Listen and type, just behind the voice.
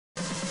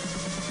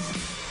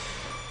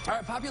All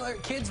right, popular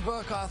kids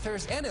book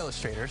authors and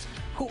illustrators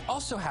who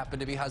also happen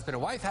to be husband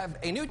and wife have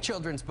a new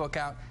children's book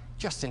out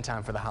just in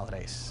time for the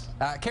holidays.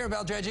 Karen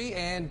and Darrin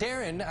and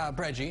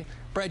Darrin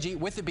Brege,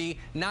 with a B,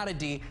 not a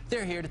D.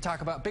 They're here to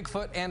talk about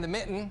Bigfoot and the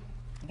Mitten.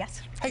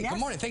 Yes. Hey, yes. Good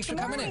morning. Thanks for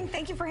coming in.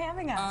 Thank you for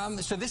having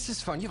us. So this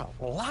is fun. You have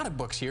a lot of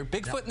books here.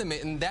 Bigfoot and the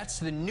Mitten, that's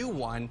the new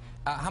one.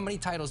 How many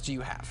titles do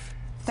you have?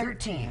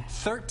 13.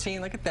 13,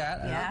 look at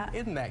that. Yeah.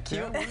 Isn't that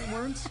cute?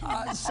 Words.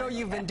 So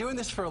you've been doing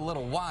this for a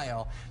little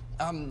while.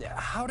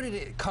 How did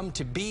it come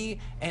to be?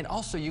 And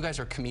also, you guys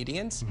are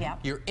comedians. Yeah.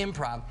 You're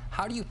improv.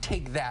 How do you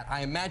take that?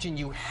 I imagine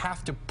you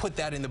have to put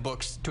that in the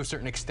books to a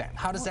certain extent.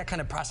 How does that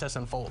kind of process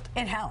unfold?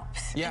 It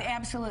helps. Yeah. It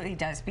absolutely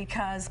does,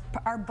 because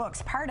our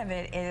books, part of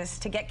it is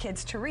to get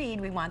kids to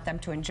read. We want them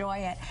to enjoy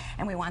it,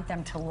 and we want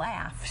them to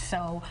laugh.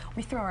 So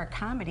we throw our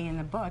comedy in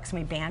the books, and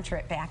we banter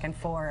it back and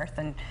forth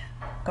and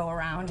go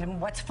around,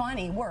 and what's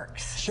funny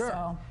works. Sure.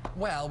 So,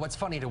 well, what's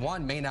funny to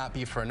one may not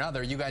be for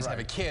another. You guys have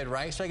a kid,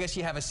 right? So I guess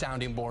you have a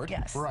sounding board.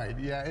 yes. Right,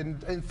 yeah,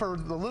 and for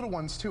the little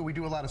ones too, we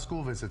do a lot of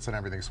school visits and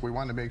everything, so we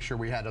wanted to make sure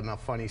we had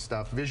enough funny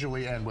stuff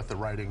visually and with the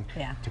writing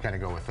to kind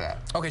of go with that.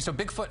 Okay, so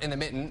Bigfoot and the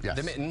Mitten, Yes.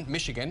 the Mitten,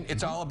 Michigan.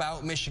 It's all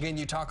about Michigan.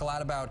 You talk a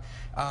lot about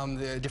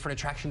the different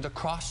attractions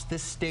across the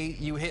state.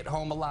 You hit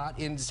home a lot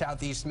in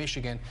southeast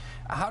Michigan.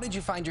 How did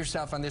you find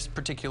yourself on this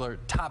particular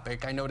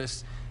topic? I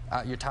noticed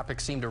your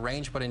topics seem to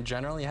range, but in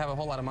general, you have a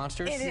whole lot of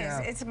monsters. It is.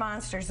 It's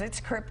monsters. It's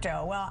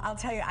crypto. Well, I'll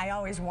tell you, I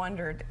always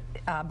wondered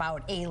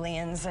about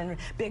aliens and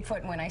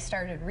Bigfoot. When I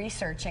started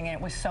researching it,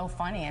 it was so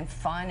funny and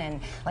fun, and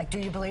like, do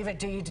you believe it?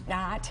 Do you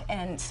not?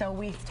 And so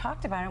we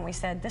talked about it, and we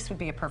said this would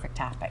be a perfect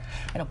topic.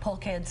 It'll pull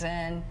kids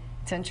in.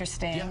 It's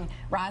interesting. Yeah.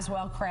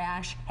 Roswell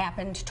crash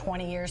happened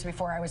 20 years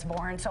before I was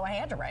born, so I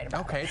had to write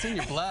about it. Okay, it's in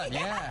your blood,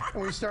 yeah.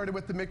 And we started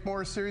with the Mick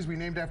Morris series we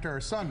named after our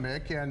son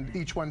Mick, and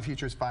each one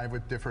features 5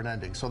 with different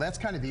endings. So that's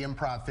kind of the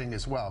improv thing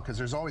as well, because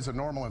there's always a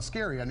normal and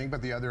scary ending,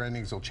 but the other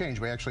endings will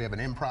change. We actually have an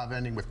improv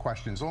ending with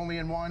questions only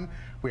in one.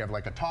 We have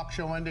like a talk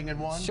show ending in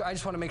one. So I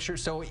just want to make sure,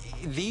 so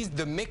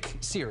the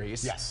Mick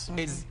series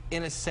is,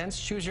 in a sense,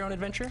 choose your own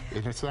adventure?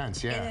 In a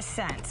sense, yeah. In a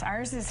sense.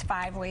 Ours is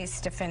 5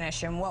 ways to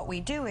finish, and what we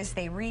do is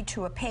they read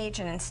to a page,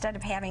 and instead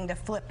of having to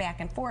flip back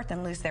and forth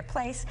and lose their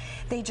place,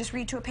 they just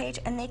read to a page,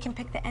 and they can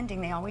pick the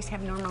ending. They always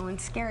have normal and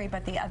scary,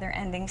 but the other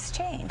endings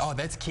change. Oh,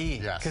 that's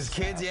key. Yes. Because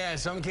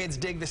kids, some kids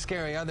dig the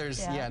scary,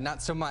 others,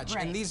 not so much.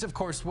 Right. And these, of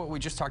course, what we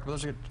just talked about,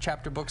 those are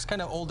chapter books,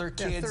 kind of older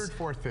kids. Yeah, 3rd,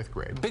 4th, 5th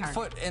grade.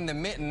 Bigfoot and the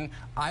Mitten,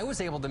 I was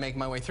able to make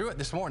my way through it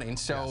this morning,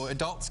 so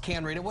adults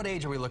can read it. What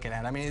age are we looking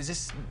at? I mean, is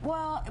this...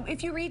 Well,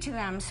 if you read to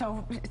them,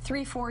 so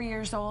 3, 4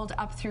 years old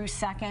up through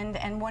 2nd,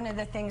 and one of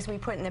the things we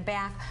put in the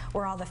back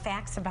were all the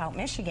facts about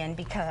Michigan,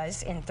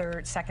 because in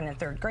 2nd and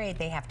 3rd grade,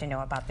 they have to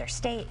know about their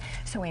state,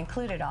 so we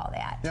included all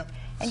that. Yep.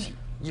 And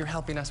you're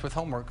helping us with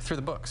homework through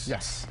the books.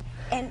 Yes.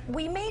 And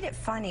we made it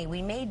funny.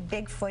 We made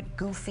Bigfoot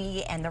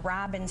goofy and the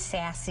Robin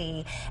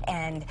sassy,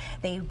 and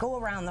they go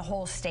around the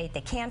whole state. They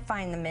can't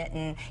find the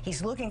Mitten.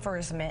 He's looking for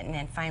his Mitten,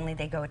 and finally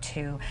they go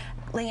to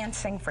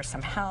Lansing for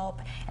some help,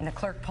 and the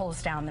clerk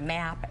pulls down the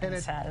map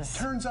and says...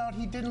 turns out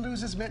he didn't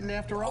lose his Mitten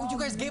after all. Oh, you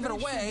guys gave it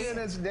away.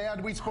 His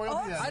dad, we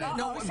spoiled it. I didn't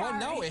know. Well,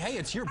 no, hey,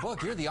 it's your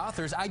book. You're the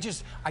authors. I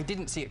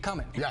didn't see it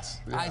coming.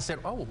 Yes. Yeah. I said,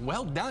 oh,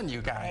 well done,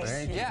 you guys.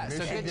 Thank you. Yeah,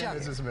 so good job.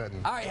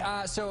 All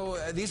right, so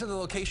these are the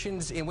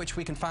locations in which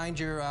we can find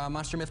your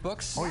Monster Myth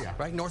books. Oh, yeah.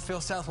 Right,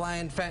 Northville, South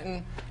Lyon,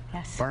 Fenton.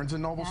 Yes. Barnes &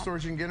 Noble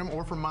stores, you can get them,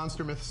 or from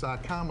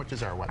monstermyths.com, which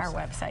is our website. Our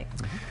website.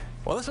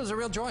 Well, this was a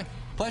real joy.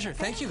 Pleasure.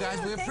 Thank you,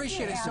 guys. We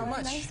appreciate it so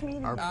much. Nice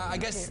meeting you. I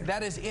guess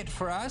that is it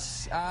for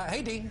us.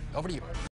 Hey, Dee, over to you.